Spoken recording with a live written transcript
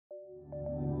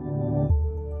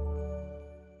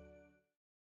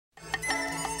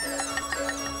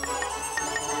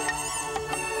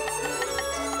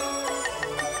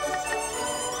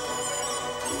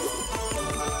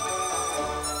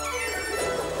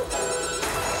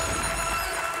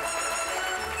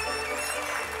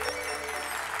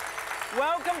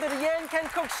Can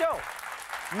Cook show.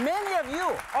 Many of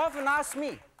you often ask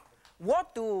me,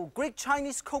 what do Greek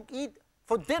Chinese cook eat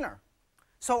for dinner?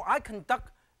 So I conduct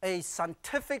a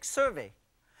scientific survey,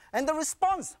 and the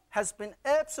response has been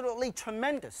absolutely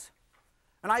tremendous.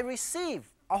 And I received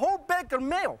a whole bag of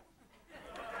mail.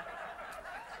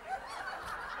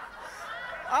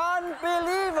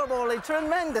 Unbelievably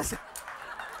tremendous.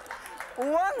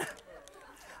 One,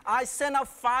 I sent out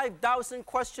 5,000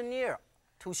 questionnaires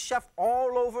to chefs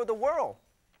all over the world.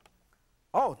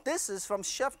 Oh, this is from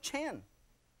Chef Chan.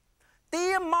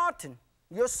 Dear Martin,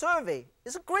 your survey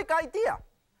is a great idea.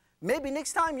 Maybe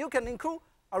next time you can include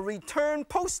a return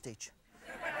postage.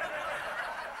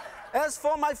 As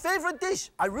for my favorite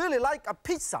dish, I really like a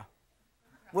pizza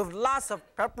with lots of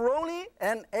pepperoni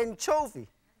and anchovy.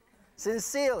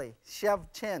 Sincerely, Chef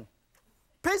Chan.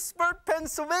 Pittsburgh,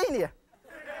 Pennsylvania.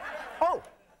 Oh,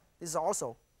 this is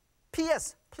also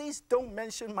P.S. Please don't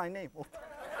mention my name.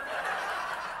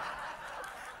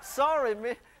 Sorry,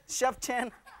 Chef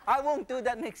Chan. I won't do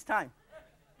that next time.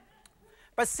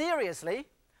 But seriously,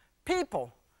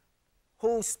 people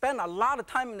who spend a lot of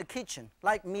time in the kitchen,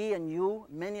 like me and you,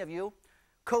 many of you,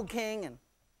 cooking and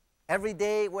every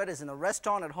day, whether it's in a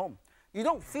restaurant at home, you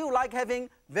don't feel like having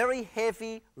very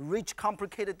heavy, rich,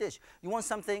 complicated dish. You want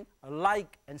something light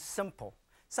and simple,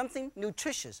 something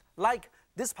nutritious, like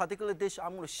this particular dish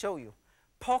I'm going to show you,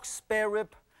 pork spare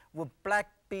rib with black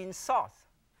bean sauce.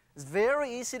 It's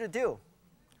very easy to do.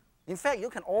 In fact, you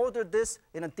can order this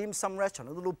in a dim sum restaurant,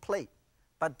 a little plate.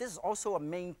 But this is also a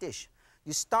main dish.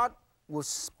 You start with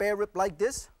spare rib like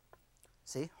this,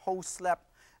 see, whole slab,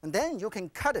 and then you can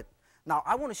cut it. Now,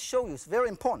 I want to show you, it's very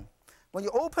important. When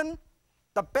you open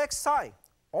the back side,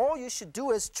 all you should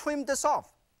do is trim this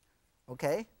off,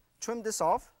 okay? Trim this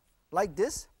off like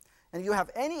this, and if you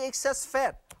have any excess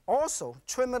fat, also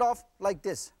trim it off like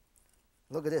this.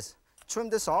 Look at this. Trim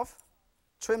this off,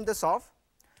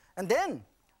 and then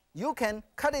you can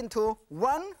cut into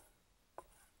 1,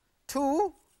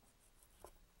 2,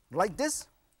 like this.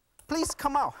 Please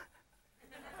come out.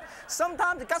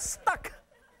 Sometimes it got stuck.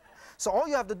 So all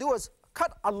you have to do is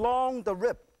cut along the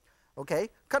rib, okay?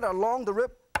 Cut along the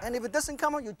rib, and if it doesn't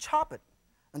come out, you chop it.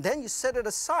 And then you set it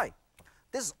aside.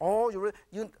 This is all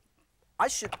I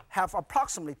should have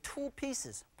approximately 2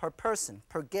 pieces per person,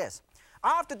 per guest.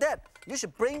 After that, you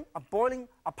should bring a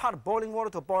pot of boiling water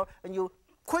to a boil, and you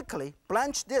quickly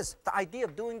blanch this. The idea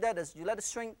of doing that is you let it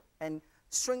shrink and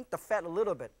shrink the fat a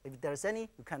little bit. If there's any,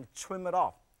 you can trim it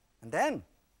off.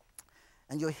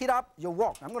 And you heat up your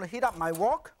wok. I'm going to heat up my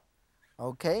wok,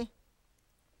 okay?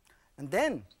 And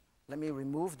then, let me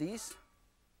remove these.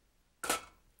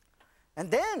 And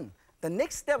then, the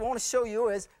next step I want to show you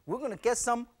is we're going to get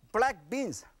some black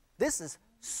beans. This is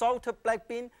salted black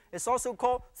bean. It's also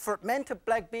called fermented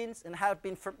black beans and have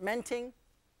been fermenting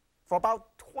for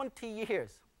about 20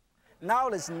 years. Now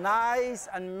it's nice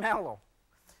and mellow.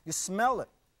 You smell it.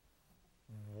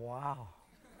 Wow,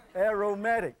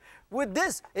 aromatic. With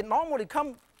this, it normally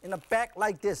comes in a bag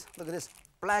like this. Look at this,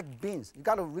 black beans. You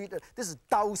got to read it. This is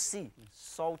dao si,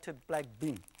 salted black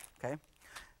bean, okay?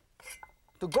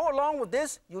 To go along with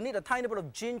this, you need a tiny bit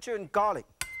of ginger and garlic.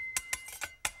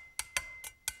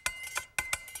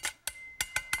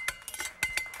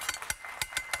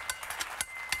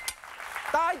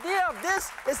 The idea of this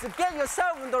is to get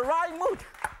yourself in the right mood.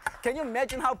 Can you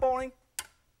imagine how boring?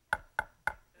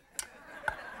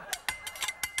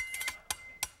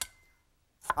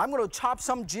 I'm going to chop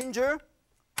some ginger.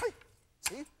 Hey,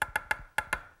 see?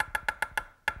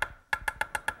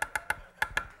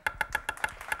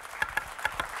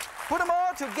 Put them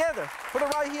all together. Put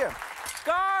it right here.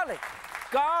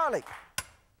 Garlic.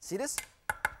 See this?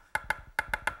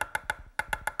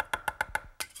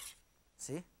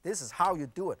 See, this is how you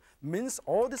do it. Mince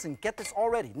all this and get this all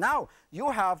ready. Now,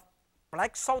 you have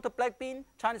salted black bean,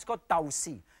 Chinese called dao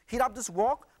si. Heat up this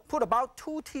wok, put about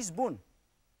 2 teaspoons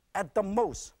at the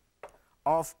most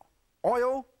of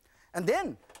oil, and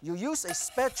then you use a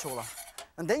spatula,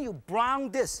 and then you brown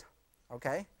this,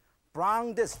 okay?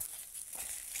 Brown this.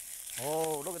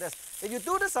 Oh, look at this. If you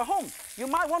do this at home, you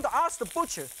might want to ask the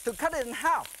butcher to cut it in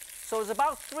half. So it's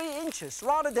about 3 inches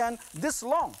rather than this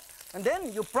long. And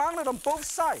then you brown it on both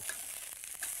sides.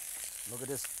 Look at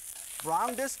this.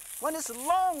 Brown this. When it's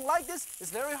long like this,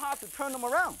 it's very hard to turn them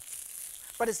around.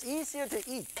 But it's easier to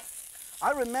eat.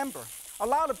 I remember a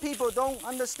lot of people don't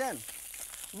understand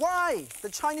why the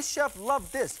Chinese chef love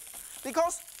this.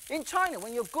 Because in China,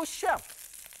 when you're a good chef,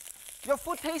 your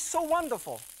food tastes so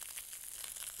wonderful.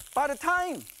 By the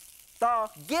time the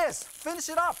guests finish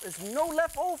it up, there's no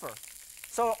leftover.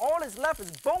 So all that's left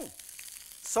is bone.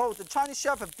 So the Chinese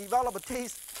chef have developed a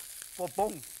taste for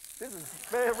bone. This is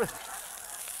very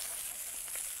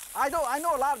I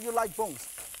know a lot of you like bones.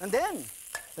 And then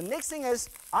the next thing is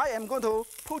I am going to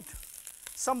put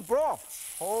some broth.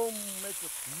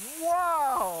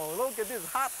 Wow, look at this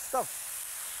hot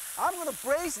stuff. I'm going to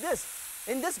braise this.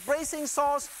 In this braising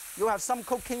sauce, you have some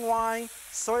cooking wine,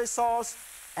 soy sauce,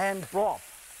 and broth,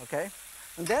 okay?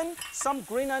 And then some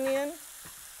green onion,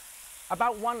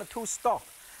 about 1 or 2 stalks.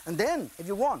 And then, if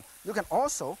you want, you can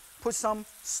also put some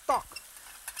stock.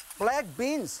 Black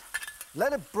beans,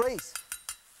 let it braise.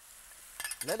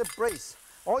 Let it braise.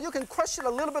 Or you can crush it a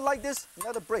little bit like this,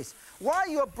 let it braise. While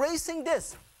you're braising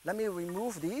this, let me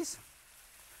remove these,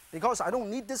 because I don't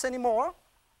need this anymore.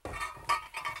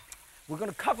 We're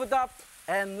going to cover it up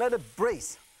and let it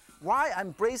braise. While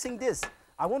I'm braising this,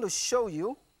 I want to show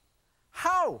you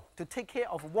how to take care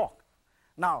of a wok.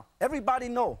 Now, everybody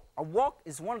know a wok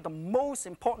is one of the most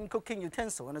important cooking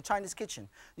utensils in a Chinese kitchen.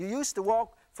 You use the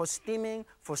wok for steaming,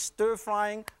 for stir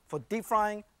frying, for deep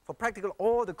frying, for practically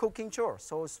all the cooking chores.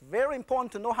 So it's very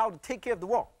important to know how to take care of the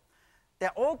wok. There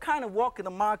are all kinds of wok in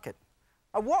the market.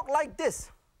 A wok like this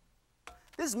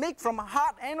is made from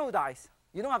hot anodized.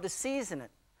 You don't have to season it.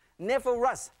 Never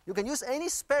rust. You can use any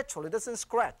spatula, it doesn't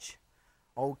scratch.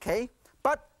 Okay?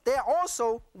 But there are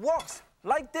also woks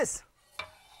like this.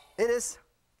 It is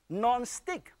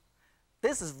non-stick.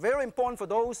 This is very important for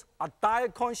those who are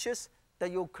diet conscious,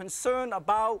 that you're concerned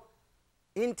about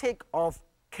intake of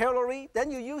calorie.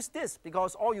 Then you use this,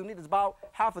 because all you need is about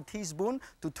half a teaspoon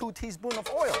to 2 teaspoons of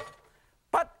oil.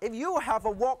 But if you have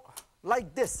a wok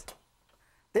like this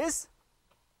is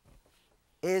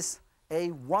a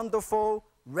wonderful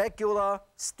regular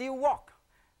steel wok.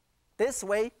 This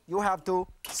way, you have to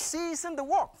season the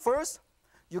wok. First,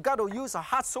 you got to use a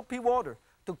hot soapy water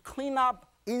to clean up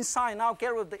inside and out,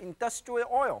 get rid of the industrial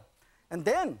oil. And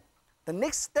then, the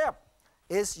next step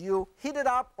is you heat it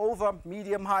up over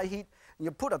medium-high heat, and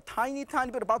you put a tiny,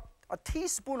 tiny bit, about a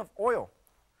teaspoon of oil,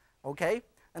 okay?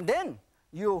 And then,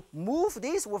 you move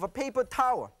these with a paper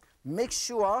towel. Make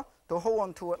sure to hold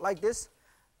on to it like this,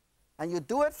 and you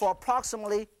do it for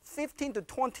approximately 15 to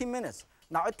 20 minutes.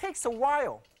 Now, it takes a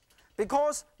while,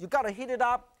 because you got to heat it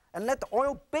up and let the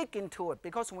oil bake into it,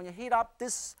 because when you heat up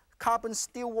this carbon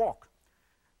steel wok,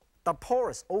 the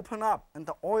pores open up and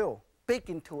the oil bake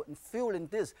into it and fill in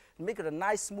this and make it a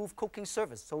nice smooth cooking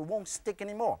surface so it won't stick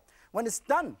anymore. When it's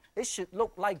done, it should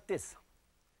look like this.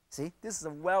 See, this is a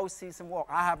well-seasoned wok.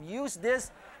 I have used this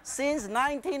since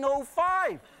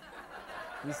 1905.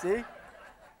 You see?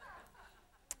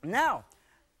 Now,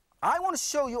 I want to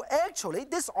show you, actually,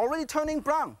 this is already turning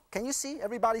brown. Can you see?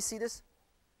 Everybody see this?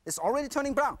 It's already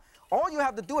turning brown. All you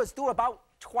have to do is do about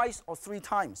 2 or 3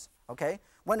 times, okay?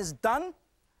 When it's done,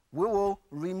 we will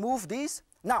remove these.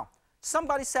 Now,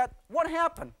 somebody said, what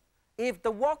happened if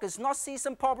the wok is not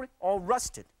seasoned properly or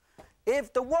rusted?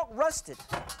 If the wok rusted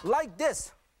like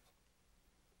this,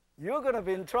 you're going to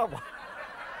be in trouble.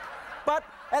 But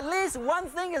at least one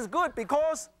thing is good,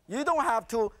 because you don't have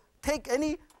to take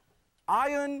any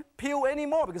iron peel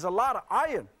anymore, because a lot of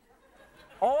iron.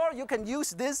 Or you can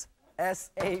use this as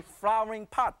a flouring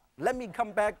pot. Let me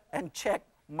come back and check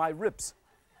my ribs.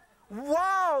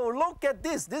 Wow, look at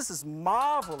this. This is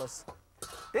marvelous.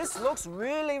 This looks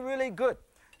really, really good.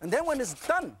 And then when it's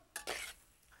done,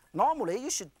 normally you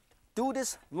should do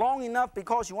this long enough,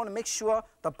 because you want to make sure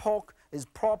the pork is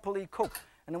properly cooked.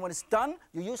 And then when it's done,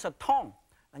 you use a tongue,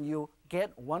 and you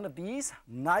get one of these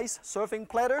nice serving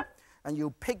platter, and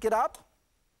you pick it up.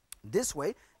 This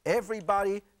way,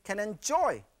 everybody can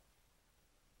enjoy.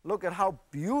 Look at how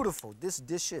beautiful this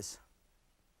dish is.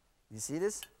 You see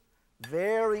this?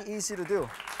 Very easy to do.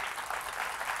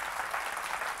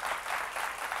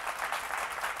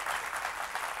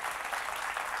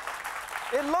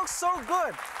 It looks so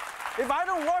good. If I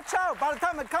don't watch out, by the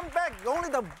time I come back, only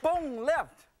the bone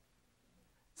left.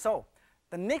 So,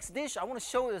 the next dish I want to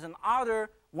show you is another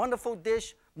wonderful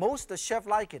dish. Most of the chefs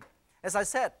like it. As I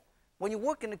said, when you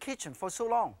work in the kitchen for so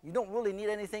long, you don't really need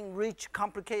anything rich,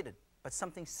 complicated, but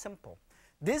something simple.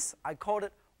 This, I call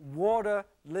it water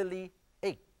lily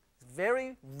egg. It's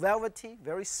very velvety,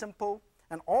 very simple,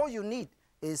 and all you need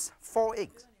is 4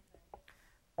 eggs.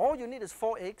 All you need is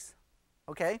 4 eggs,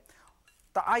 okay?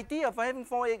 The idea of having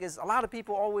 4 eggs is, a lot of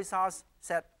people always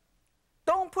said,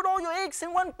 don't put all your eggs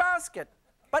in one basket,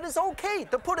 but it's okay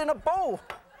to put in a bowl.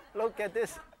 Look at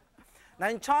this. Now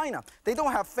in China, they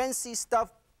don't have fancy stuff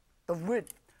to whip,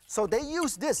 so they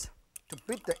use this to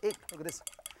beat the egg. Look at this.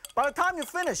 By the time you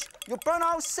finish, you burn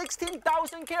out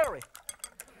 16,000 calories.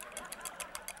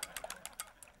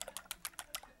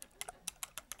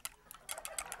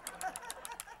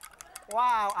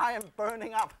 Wow, I am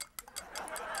burning up.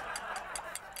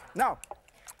 Now,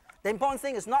 the important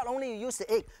thing is not only you use the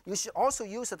egg, you should also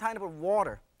use a tiny bit of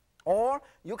water. Or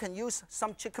you can use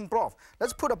some chicken broth.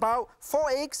 Let's put about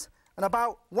 4 eggs and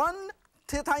about 1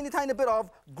 tiny bit of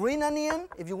green onion.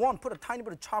 If you want, put a tiny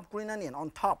bit of chopped green onion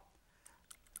on top.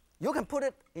 You can put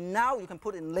it in now, you can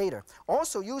put it in later.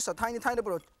 Also use a tiny bit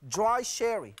of dry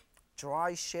sherry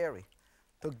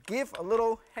to give a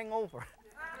little hangover.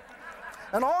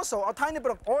 And also a tiny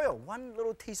bit of oil, 1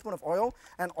 little teaspoon of oil,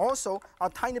 and also a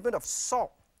tiny bit of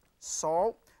salt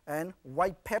and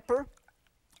white pepper.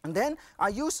 And then I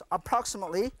use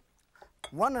approximately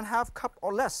 1.5 cup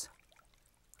or less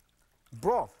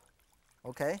broth,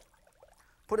 okay?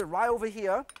 Put it right over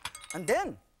here, and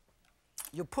then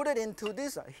you put it into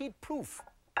this heat-proof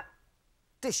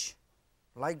dish,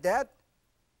 like that,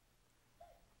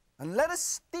 and let it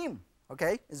steam,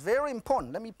 okay? It's very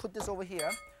important. Let me put this over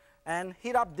here and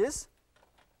heat up this.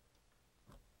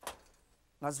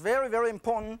 Now it's very, very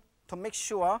important to make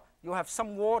sure you have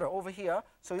some water over here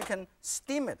so you can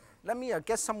steam it. Let me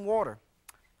get some water.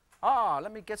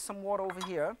 Let me get some water over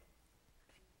here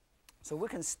so we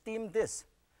can steam this.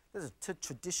 This is a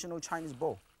traditional Chinese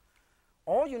bowl.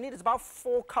 All you need is about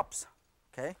 4 cups,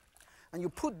 okay? And you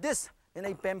put this in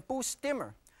a bamboo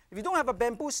steamer. If you don't have a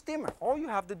bamboo steamer, all you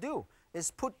have to do is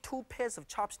put 2 pairs of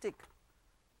chopstick,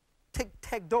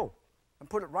 tic-tac-toe, and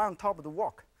put it right on top of the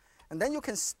wok. And then you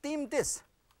can steam this.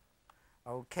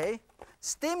 Okay,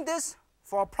 steam this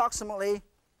for approximately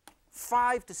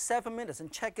 5 to 7 minutes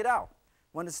and check it out.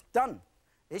 When it's done,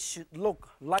 it should look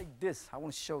like this. I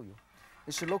want to show you.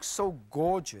 It should look so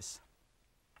gorgeous.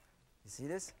 You see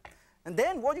this? And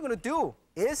then what you're going to do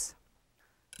is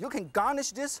you can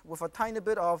garnish this with a tiny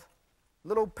bit of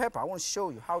little pepper. I want to show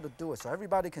you how to do it so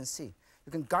everybody can see.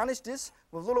 You can garnish this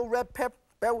with little red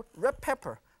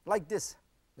pepper like this.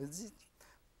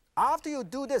 After you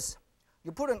do this,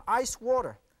 you put in ice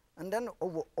water, and then it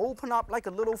will open up like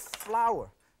a little flower.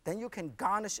 Then you can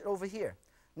garnish it over here.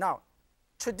 Now,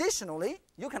 traditionally,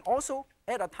 you can also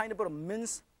add a tiny bit of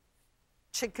minced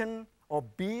chicken or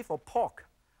beef or pork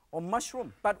or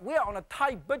mushroom. But we're on a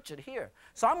tight budget here.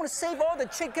 So I'm going to save all the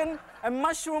chicken and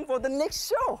mushroom for the next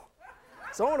show.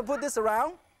 So I'm going to put this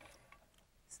around.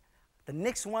 The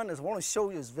next one is I want to show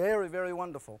you is very, very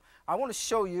wonderful. I want to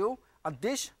show you a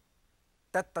dish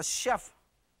that the chef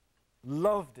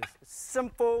love this. It's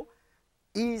simple,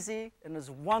 easy, and it's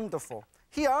wonderful.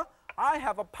 Here, I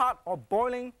have a pot of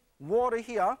boiling water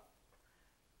here.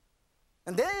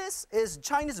 And this is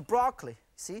Chinese broccoli.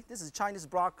 See, this is Chinese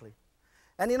broccoli.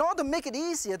 And in order to make it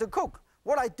easier to cook,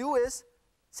 what I do is,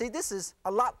 see, this is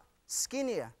a lot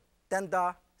skinnier than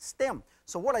the stem.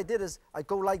 So what I did is I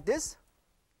go like this.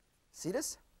 See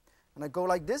this? And I go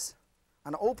like this,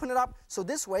 and I open it up. So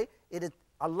this way, it is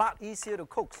a lot easier to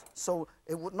cook. So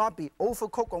it would not be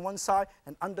overcooked on one side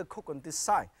and undercooked on this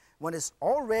side. When it's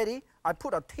all ready, I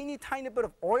put a tiny bit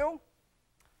of oil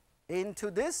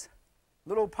into this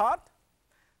little pot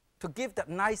to give that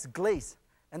nice glaze.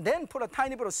 And then put a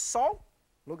tiny bit of salt,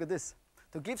 look at this,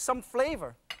 to give some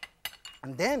flavor.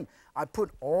 And then I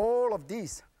put all of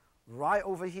these right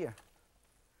over here.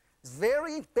 It's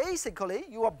basically,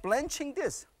 you are blanching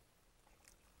this.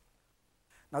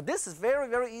 Now this is very,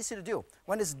 very easy to do.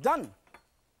 When it's done,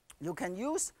 you can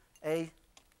use a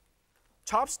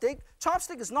chopstick.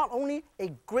 Chopstick is not only a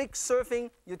great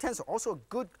serving utensil, also a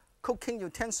good cooking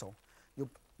utensil. You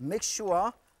make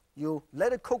sure you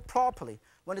let it cook properly.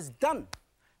 When it's done,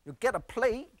 you get a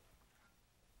plate.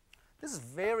 This is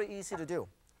very easy to do.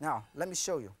 Now, let me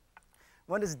show you.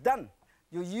 When it's done,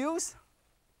 you use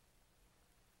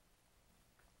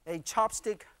a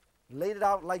chopstick, lay it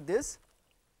out like this.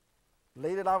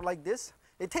 Lay it out like this.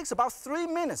 It takes about 3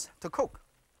 minutes to cook.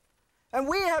 And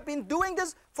we have been doing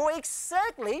this for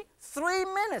exactly 3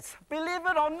 minutes, believe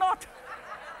it or not.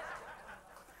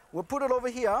 We'll put it over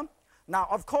here. Now,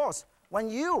 of course, when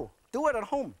you do it at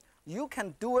home, you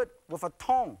can do it with a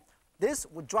tongue. This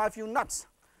would drive you nuts.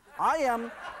 I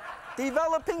am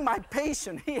developing my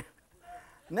patience here.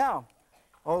 Now,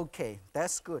 okay,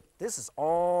 that's good. This is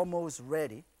almost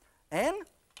ready. And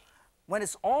when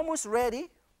it's almost ready,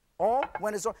 or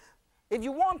when it's, if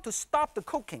you want to stop the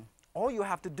cooking, all you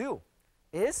have to do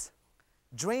is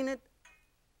drain it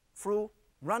through,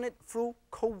 run it through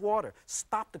cold water.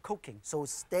 Stop the cooking so it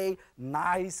stay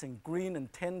nice and green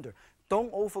and tender.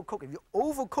 Don't overcook. If you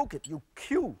overcook it, you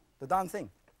kill the darn thing.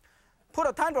 Put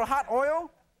a tiny bit of hot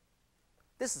oil.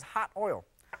 This is hot oil.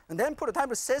 And then put a tiny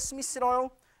bit of sesame seed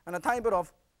oil and a tiny bit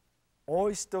of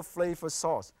oyster flavor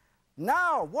sauce.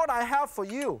 Now, what I have for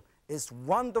you is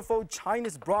wonderful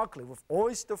Chinese broccoli with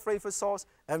oyster flavor sauce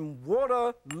and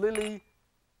water lily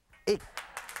egg.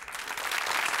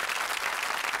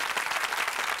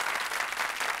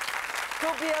 To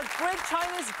be a great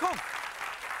Chinese cook,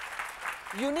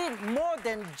 you need more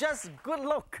than just good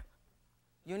look.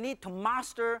 You need to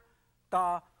master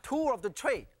the tool of the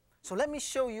trade. So let me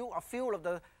show you a few of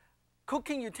the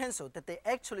cooking utensils that they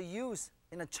actually use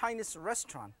in a Chinese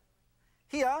restaurant.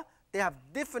 Here, they have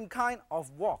different kind of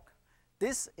wok.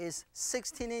 This is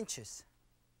 16 inches.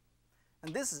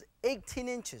 And this is 18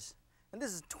 inches. And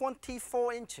this is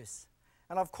 24 inches.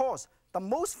 And of course, the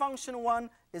most functional one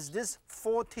is this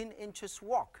 14 inches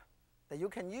wok that you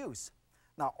can use.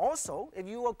 Now also, if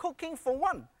you are cooking for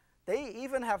one, they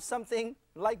even have something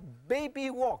like baby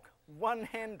wok, one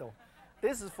handle.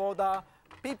 This is for the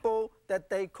people that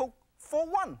they cook for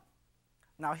one.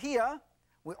 Now here,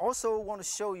 we also want to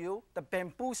show you the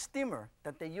bamboo steamer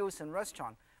that they use in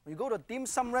restaurant. When you go to a dim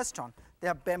sum restaurant, they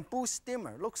have bamboo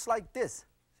steamer. Looks like this.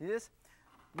 See this?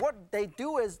 What they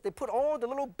do is they put all the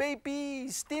little baby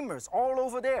steamers all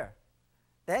over there.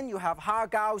 Then you have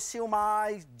hagao, siu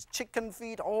mai, chicken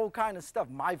feet, all kind of stuff,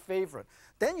 my favorite.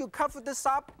 Then you cover this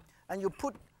up and you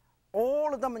put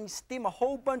all of them and steam a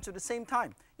whole bunch at the same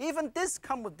time. Even this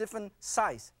come with different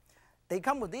size. They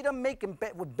come with either made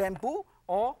with bamboo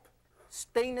or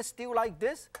stainless steel like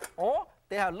this, or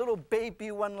they have a little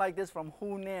baby one like this from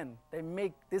Hunan. They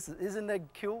make this, isn't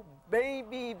that cute?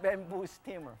 Baby bamboo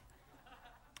steamer.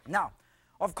 Now,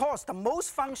 of course, the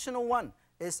most functional one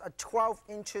is a 12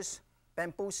 inches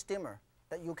bamboo steamer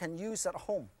that you can use at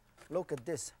home. Look at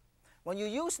this. When you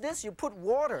use this, you put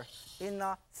water in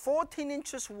a 14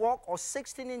 inches wok or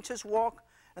 16 inches wok,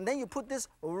 and then you put this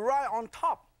right on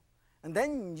top. And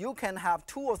then you can have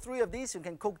 2 or 3 of these. You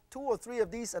can cook 2 or 3 of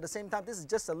these at the same time. This is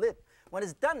just a lid. When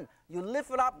it's done, you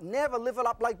lift it up. Never lift it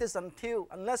up like this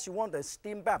unless you want a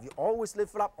steam bath. You always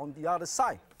lift it up on the other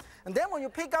side. And then when you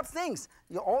pick up things,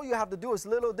 all you have to do is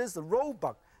the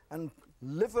roebuck and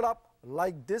lift it up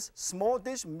like this. Small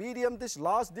dish, medium dish,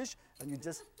 large dish, and you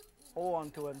just hold on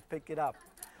to it and pick it up.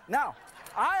 Now,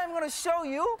 I am going to show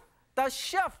you the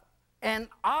chef and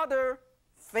other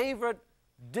favorite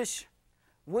dish,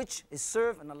 which is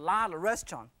served in a lot of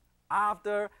restaurants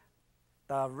after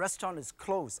the restaurant is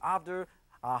closed, after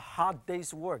a hard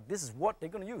day's work. This is what they're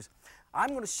going to use. I'm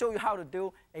going to show you how to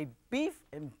do a beef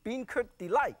and bean curd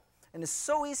delight. And it's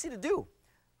so easy to do.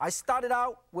 I started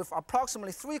out with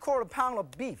approximately 3/4 pound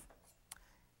of beef.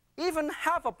 Even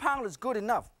half a pound is good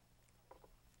enough.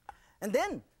 And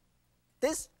then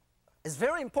this is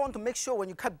very important to make sure when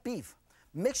you cut beef,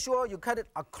 make sure you cut it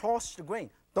across the grain.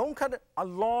 Don't cut it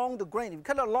along the grain. If you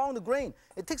cut it along the grain,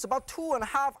 it takes about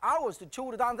 2.5 hours to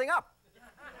chew the darn thing up.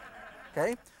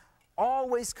 Okay?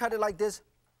 Always cut it like this.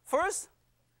 First,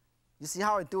 you see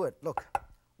how I do it. Look.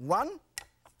 1,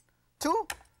 2,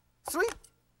 3,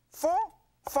 4,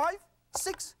 5,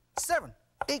 6, 7,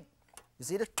 8. You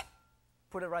see that?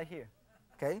 Put it right here.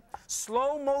 Okay?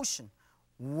 Slow motion.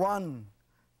 1,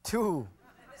 2,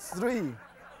 3.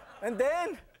 And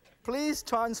then, please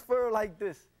transfer like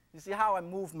this. You see how I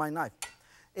move my knife.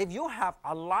 If you have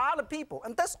a lot of people,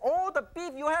 and that's all the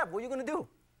beef you have, what are you going to do?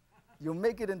 You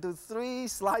make it into 3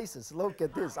 slices. Look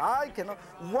at this. I cannot.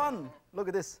 1, look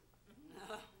at this.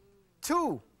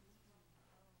 2.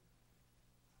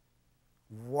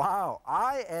 Wow,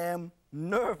 I am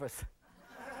nervous.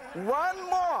 1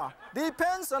 more.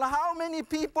 Depends on how many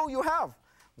people you have.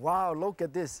 Wow, look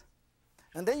at this.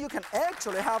 And then you can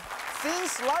actually have thin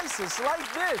slices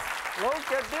like this.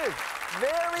 Look at this.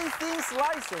 Very thin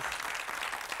slices.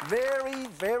 Very,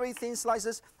 very thin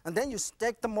slices. And then you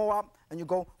stack them all up and you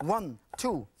go 1,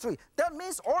 2, 3. That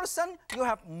means all of a sudden you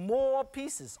have more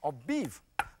pieces of beef.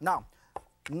 Now,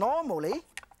 normally,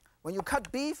 when you cut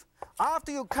beef,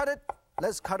 after you cut it,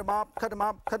 let's cut them up, cut them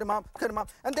up, cut them up, cut them up.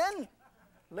 And then,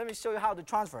 let me show you how to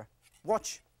transfer.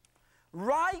 Watch.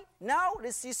 Right now,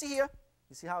 you see here?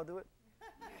 You see how I do it?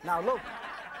 Now look.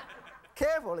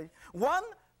 Carefully. 1,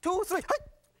 2, 3.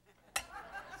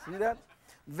 See that?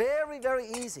 Very, very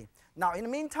easy. Now, in the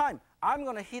meantime, I'm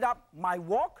going to heat up my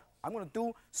wok. I'm going to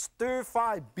do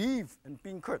stir-fry beef and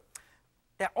bean curd.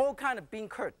 There are all kinds of bean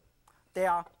curd. There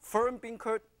are firm bean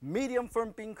curd, medium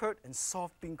firm bean curd, and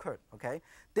soft bean curd, okay?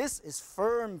 This is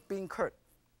firm bean curd.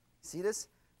 See this?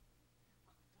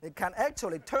 It can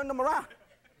actually turn them around.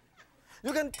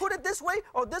 You can put it this way,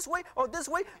 or this way, or this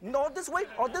way, not this way,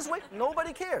 or this way.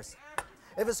 Nobody cares.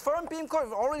 If it's firm bean curd,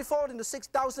 it already falls into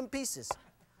 6,000 pieces.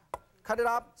 Cut it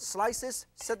up, slices,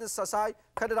 set this aside,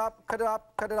 cut it up, cut it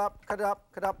up, cut it up, cut it up,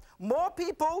 cut it up. More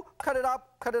people, cut it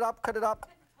up, cut it up, cut it up,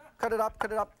 cut it up,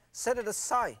 cut it up, set it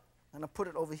aside, and I put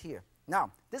it over here.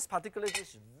 Now, this particular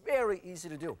dish is very easy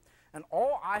to do. And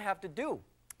all I have to do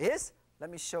is,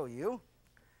 let me show you,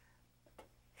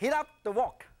 heat up the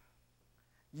wok.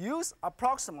 Use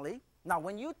approximately Now,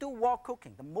 when you do wok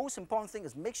cooking, the most important thing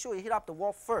is make sure you heat up the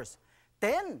wok first.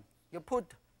 Then you put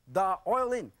the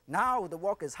oil in. Now the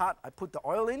wok is hot. I put the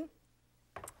oil in.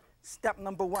 Step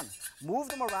number 1, move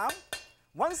them around.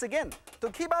 Once again,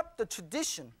 to keep up the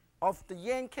tradition of the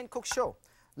Yan Can Cook show,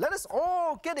 let us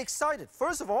all get excited.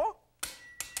 First of all,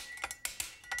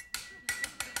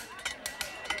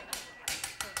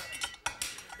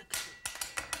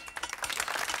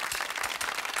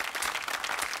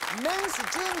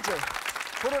 minced ginger,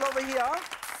 put it over here.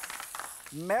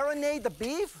 Marinate the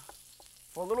beef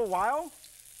for a little while.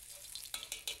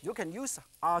 You can use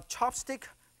a chopstick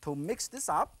to mix this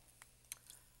up.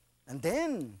 And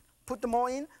then put them all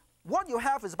in. What you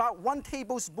have is about 1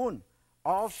 tablespoon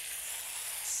of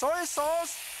soy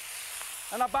sauce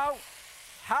and about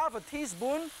half a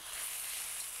teaspoon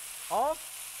of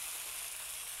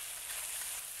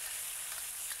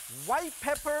white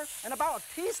pepper and about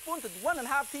a teaspoon to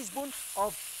 1.5 teaspoons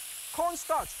of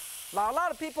cornstarch. Now, a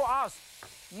lot of people ask,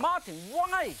 Martin,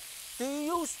 why do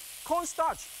you use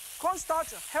cornstarch?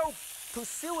 Cornstarch helps to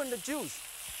seal in the juice,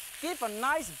 give a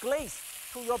nice glaze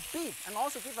to your beef, and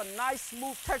also give a nice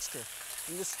smooth texture.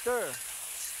 And you stir,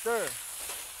 stir.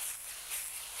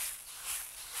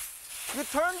 You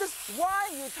turn this, why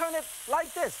you turn it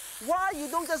like this? Why you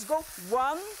don't just go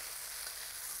 1,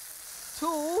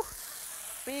 2,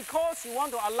 because you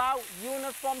want to allow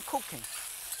uniform cooking.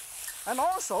 And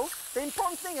also, the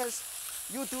important thing is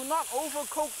you do not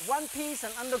overcook one piece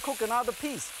and undercook another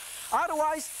piece.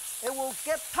 Otherwise, it will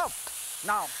get tough.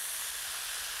 Now,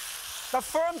 the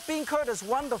firm bean curd is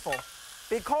wonderful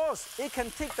because it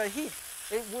can take the heat.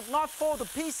 It would not fall to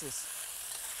pieces.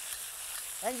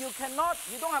 And you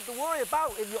don't have to worry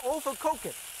about if you overcook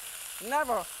it.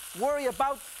 Never worry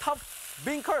about tough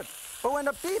bean curd. But when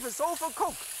the beef is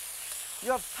overcooked,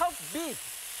 you have tough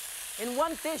beef in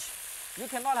one dish. You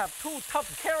cannot have 2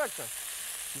 tough characters.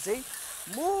 You see?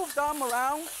 Move them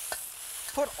around.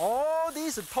 Put all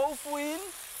these tofu in.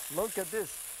 Look at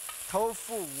this.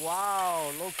 Tofu,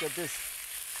 wow, look at this.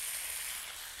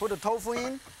 Put the tofu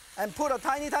in and put a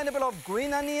tiny bit of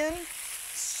green onion.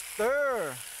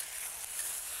 Stir.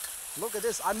 Look at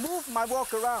this. I move my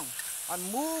wok around. I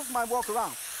move my wok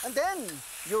around. And then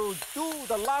you do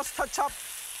the last touch up.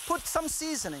 Put some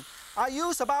seasoning. I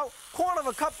use about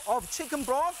 1/4 cup of chicken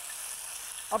broth,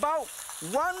 about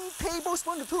 1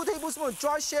 tablespoon to 2 tablespoons of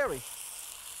dry sherry.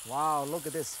 Wow, look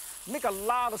at this. Make a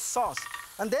lot of sauce.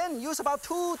 And then use about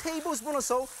 2 tablespoons or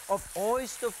so of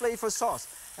oyster flavor sauce.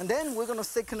 And then we're going to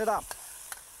thicken it up.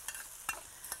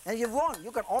 And if you want,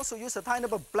 you can also use a tiny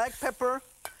bit of black pepper.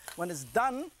 When it's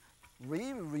done,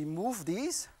 we remove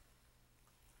these.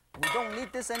 We don't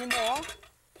need this anymore.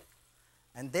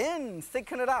 And then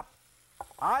thicken it up.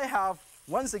 I have,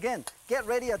 once again, get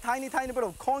ready a tiny bit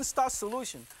of cornstarch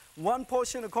solution. 1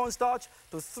 portion of cornstarch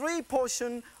to 3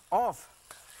 portions of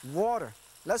water.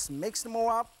 Let's mix them all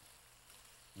up.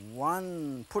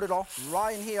 Put it all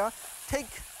right in here. Take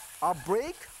a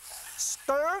break,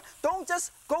 stir. Don't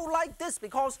just go like this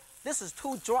because this is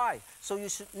too dry. So you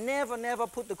should never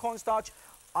put the cornstarch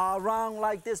around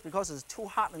like this because it's too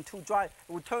hot and too dry. It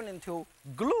will turn into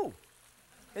glue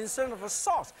instead of a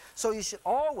sauce. So you should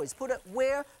always put it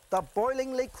where the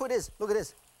boiling liquid is. Look at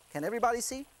this. Can everybody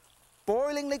see?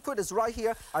 Boiling liquid is right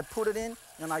here. I put it in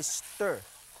and I stir.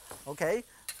 Okay?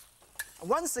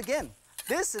 Once again,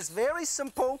 this is very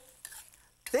simple.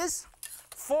 This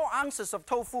 4 ounces of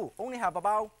tofu only have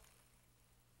about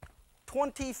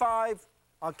 25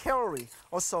 calories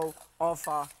or so of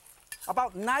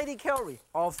about 90 calories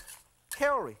of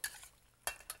calorie.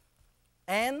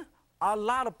 And a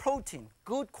lot of protein,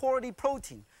 good quality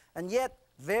protein, and yet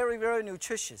very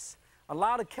nutritious. A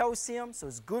lot of calcium, so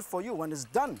it's good for you. When it's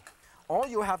done, all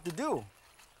you have to do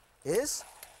is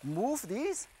move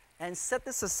these and set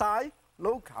this aside.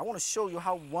 Look, I want to show you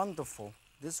how wonderful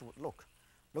this would look.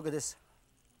 Look at this.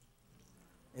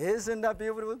 Isn't that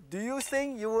beautiful? Do you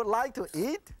think you would like to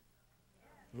eat?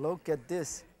 Look at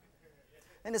this.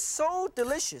 And it's so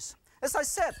delicious. As I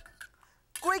said,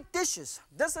 great dishes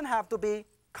doesn't have to be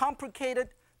complicated,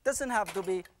 doesn't have to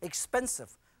be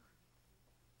expensive.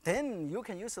 Then you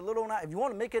can use a little knife. If you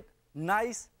want to make it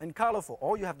nice and colorful,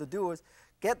 all you have to do is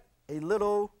get a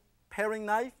little paring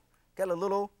knife, get a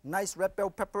little nice red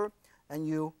bell pepper, and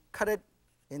you cut it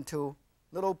into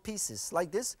little pieces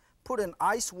like this. Put in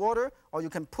ice water, or you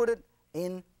can put it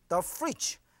in the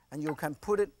fridge, and you can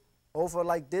put it over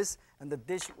like this, and the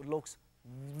dish looks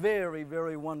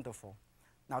very wonderful.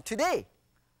 Now today,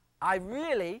 I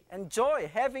really enjoy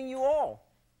having you all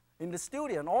in the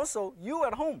studio and also you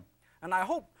at home. And I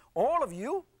hope all of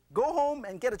you go home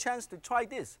and get a chance to try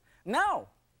this. Now,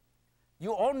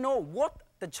 you all know what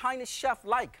the Chinese chef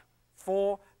like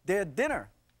for their dinner?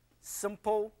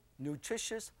 Simple,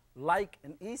 nutritious, light,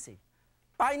 and easy.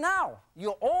 By now,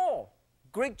 you're all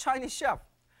great Chinese chef.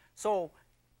 So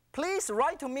please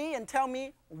write to me and tell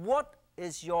me what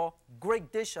is your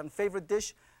great dish and favorite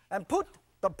dish, and put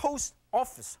the post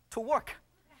office to work.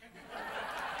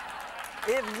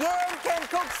 If Yan can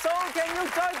cook, so can you,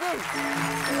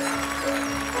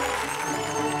 Joyce.